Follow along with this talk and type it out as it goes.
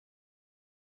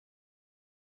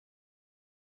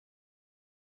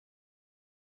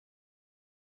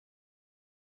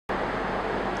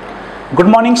Good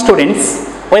morning students,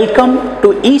 welcome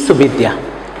to eSuvidya.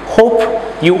 Hope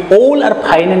you all are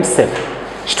fine and safe.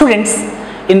 Students,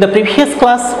 in the previous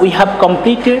class we have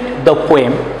completed the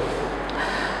poem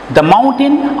The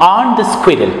Mountain and the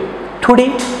Squirrel.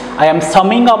 Today I am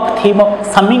summing up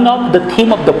the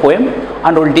theme of the poem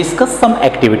and will discuss some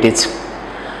activities.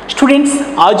 Students,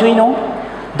 as we know,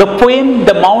 the poem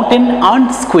The Mountain and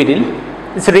the Squirrel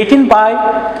is written by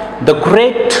the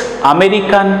great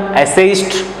American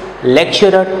essayist,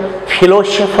 lecturer,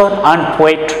 philosopher and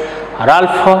poet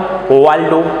Ralph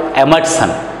Waldo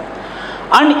Emerson.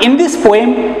 And in this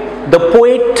poem, the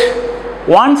poet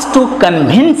wants to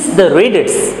convince the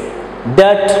readers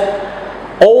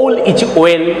that all is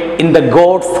well in the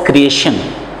God's creation.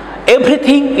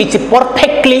 Everything is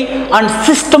perfectly and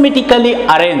systematically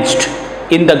arranged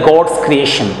in the God's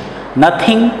creation.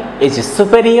 Nothing is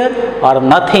superior or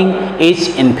nothing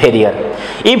is inferior.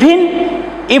 Even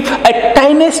if a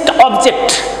tiniest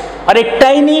object or a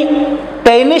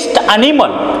tiniest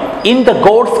animal in the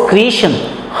God's creation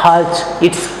has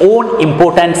its own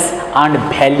importance and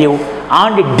value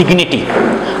and dignity,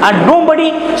 and nobody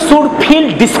should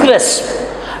feel disgrace,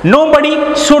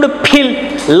 nobody should feel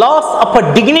loss of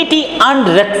a dignity and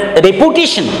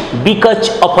reputation because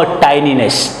of a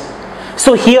tininess.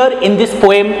 So here in this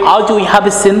poem, as we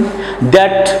have seen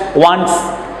that once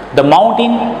the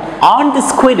mountain and the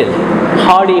squirrel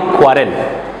had a quarrel.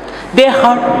 They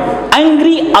had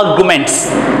angry arguments,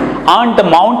 and the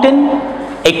mountain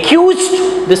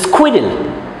accused the squirrel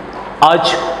as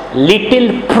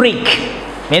little prick,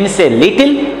 means a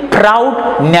little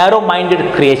proud,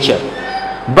 narrow-minded creature.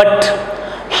 But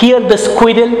here the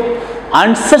squirrel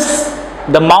answers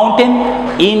the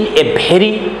mountain in a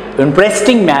very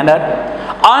interesting manner,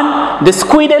 and the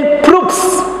squirrel proves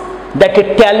that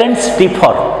talents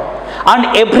differ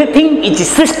and everything is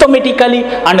systematically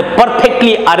and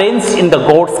perfectly arranged in the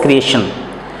God's creation.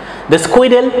 The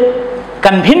squirrel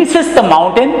convinces the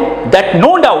mountain that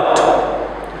no doubt,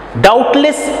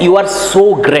 doubtless you are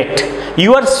so great,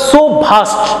 you are so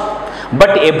vast,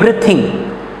 but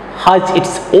everything has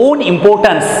its own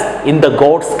importance in the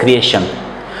God's creation.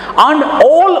 And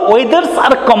all weathers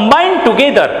are combined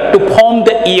together to form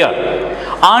the year,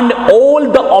 and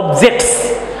all the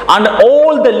objects and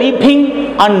all the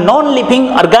living and non-living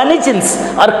organisms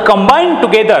are combined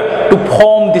together to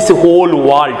form this whole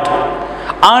world.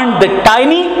 And the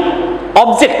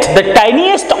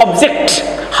tiniest object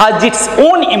has its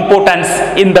own importance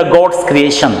in the God's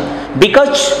creation,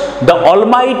 because the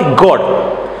Almighty God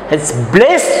has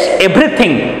blessed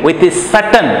everything with a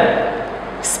certain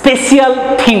special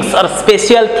things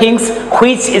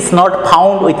which is not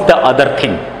found with the other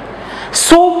thing.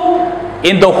 So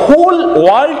in the whole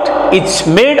world is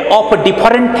made of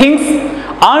different things,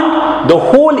 and the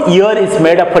whole year is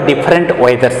made of different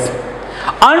weathers.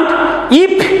 And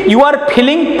if you are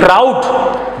feeling proud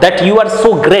that you are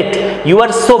so great, you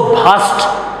are so vast,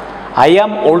 I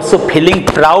am also feeling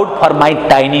proud for my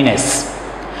tininess.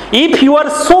 If you are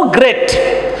so great,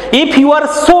 if you are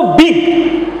so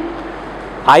big,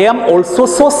 I am also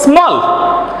so small,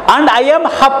 and I am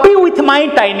happy with my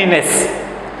tininess,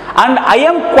 and I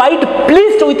am quite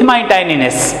pleased with my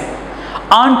tininess.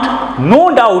 And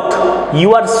no doubt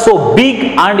you are so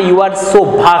big and you are so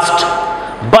vast,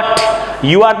 but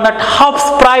you are not half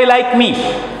spry like me,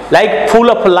 like full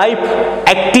of life,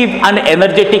 active and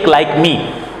energetic like me.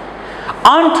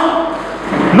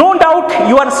 And no doubt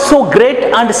you are so great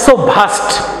and so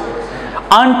vast,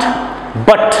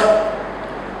 but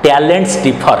talents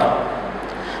differ.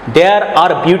 There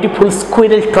are beautiful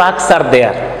squirrel tracks are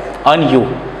there on you,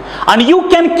 and you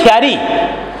can carry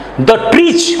the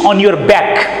trees on your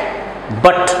back,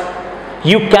 but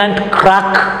you can't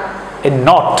crack a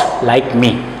knot like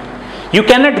me. You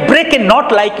cannot break a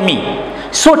knot like me.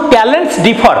 So talents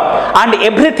differ, and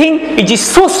everything is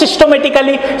so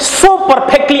systematically, so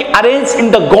perfectly arranged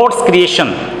in the God's creation.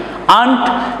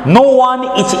 And no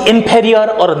one is inferior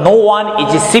or no one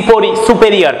is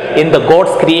superior in the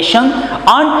God's creation,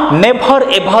 and never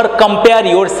ever compare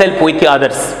yourself with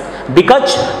others,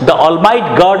 because the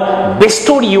Almighty God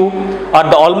bestowed you, or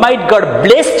the Almighty God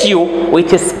blessed you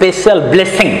with a special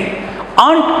blessing,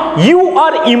 and you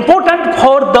are important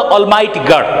for the Almighty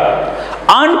God,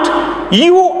 and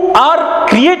you are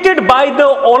created by the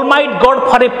Almighty God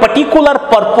for a particular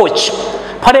purpose,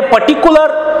 for a particular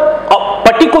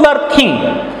thing.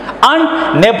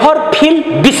 And never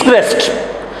feel disgraced,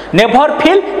 never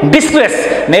feel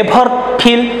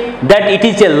that it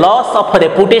is a loss of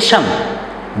reputation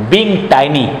being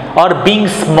tiny or being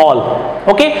small.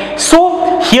 Okay,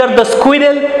 so here the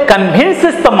squirrel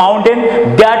convinces the mountain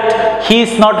that he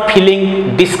is not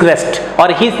feeling disgraced, or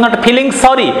he is not feeling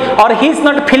sorry, or he is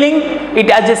not feeling it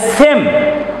as a shame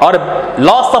or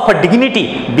loss of a dignity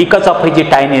because of his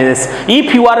tininess.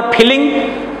 If you are feeling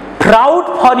proud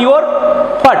for your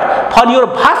what? For your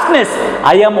vastness,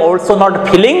 I am also not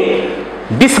feeling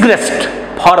disgraced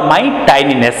for my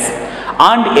tininess.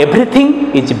 And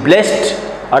everything is blessed,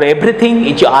 or everything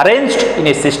is arranged in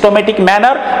a systematic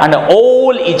manner, and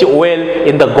all is well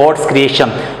in the God's creation.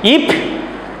 If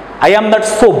I am not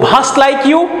so vast like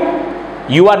you,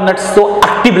 you are not so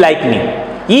active like me.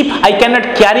 If I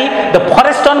cannot carry the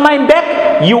forest on my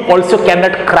back, you also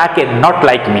cannot crack a nut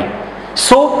like me.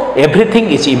 So everything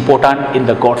is important in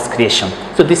the God's creation.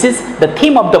 So this is the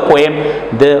theme of the poem,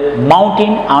 The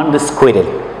Mountain and the Squirrel.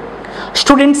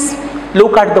 Students,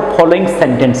 look at the following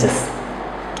sentences.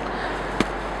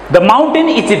 The mountain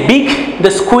is big,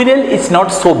 the squirrel is not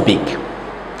so big.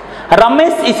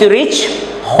 Ramesh is rich,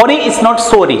 Hari is not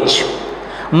so rich.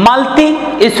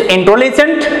 Malti is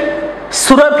intelligent,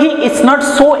 Surabhi is not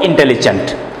so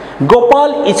intelligent.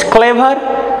 Gopal is clever,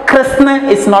 Krishna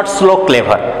is not so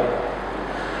clever.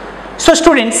 So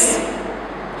students,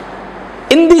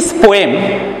 in this poem,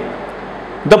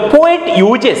 the poet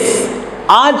uses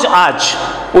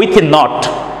aj with not.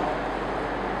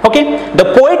 Okay, the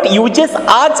poet uses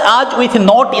aj with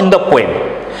not in the poem.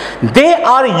 They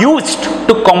are used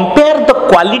to compare the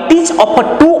qualities of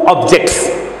two objects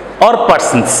or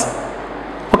persons.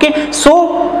 Okay,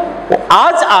 so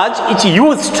aj is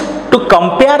used to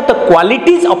compare the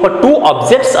qualities of two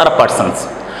objects or persons.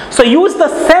 So use the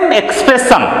same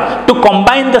expression to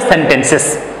combine the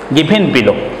sentences given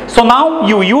below. So now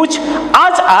you use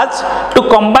as to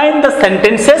combine the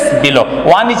sentences below.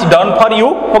 One is done for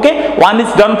you. Okay, one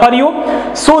is done for you.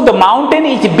 So the mountain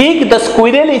is big, the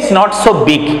squirrel is not so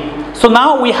big. So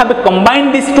now we have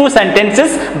combined these two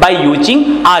sentences by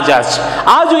using as.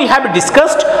 As we have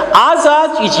discussed, as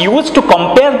is used to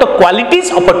compare the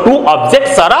qualities of two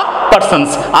objects or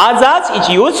persons. As is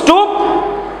used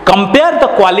to compare the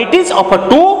qualities of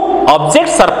two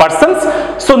objects or persons.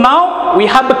 So now we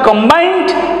have combined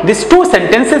these two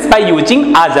sentences by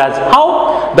using as.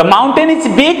 How? The mountain is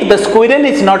big, the squirrel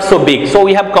is not so big. So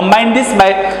we have combined this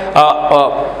by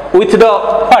with the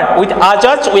what? With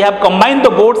as. We have combined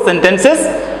the both sentences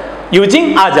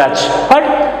using as.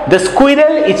 But the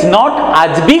squirrel is not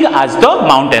as big as the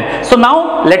mountain. So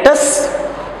now let us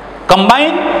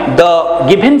combine the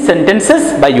given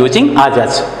sentences by using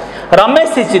as.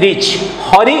 Ramesh is rich,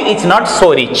 Hari is not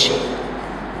so rich.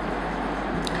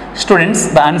 Students,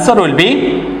 the answer will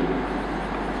be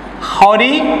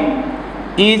Hari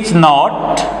is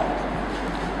not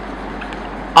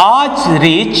as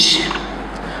rich.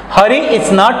 Hari is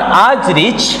not as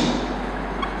rich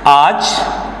as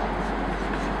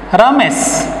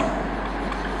Ramesh.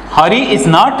 Hari is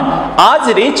not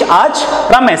as rich as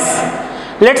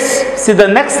Ramesh. Let's see the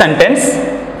next sentence.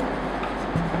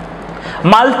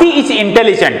 Malti is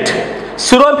intelligent,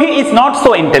 Surabhi is not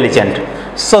so intelligent.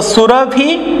 So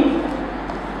Surabhi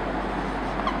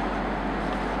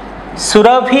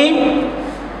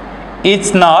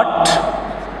is not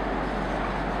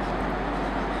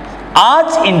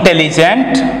as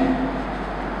intelligent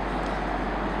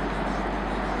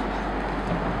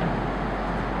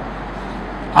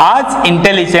as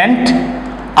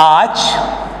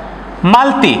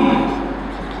Malti.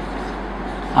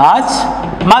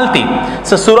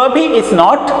 So Surabhi is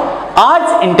not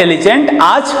as intelligent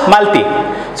as Malti.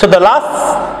 So the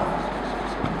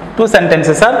last two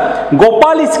sentences are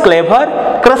Gopal is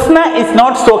clever, Krishna is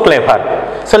not so clever.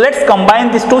 So let's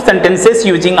combine these two sentences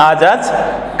using as.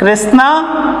 Krishna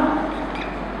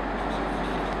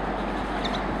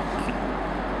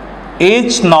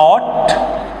is not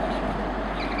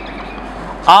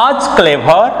as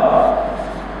clever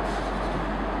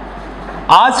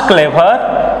as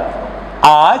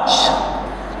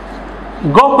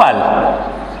Gopal.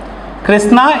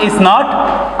 Krishna is not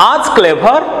as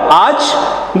clever as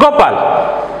Gopal.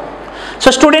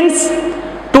 So students,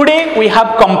 today we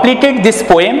have completed this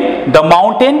poem, The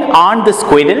Mountain and the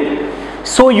Squirrel.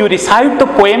 So you recite the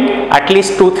poem at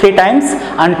least 2-3 times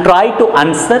and try to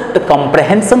answer the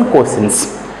comprehension questions.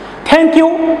 Thank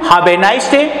you. Have a nice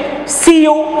day. See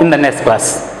you in the next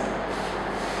class.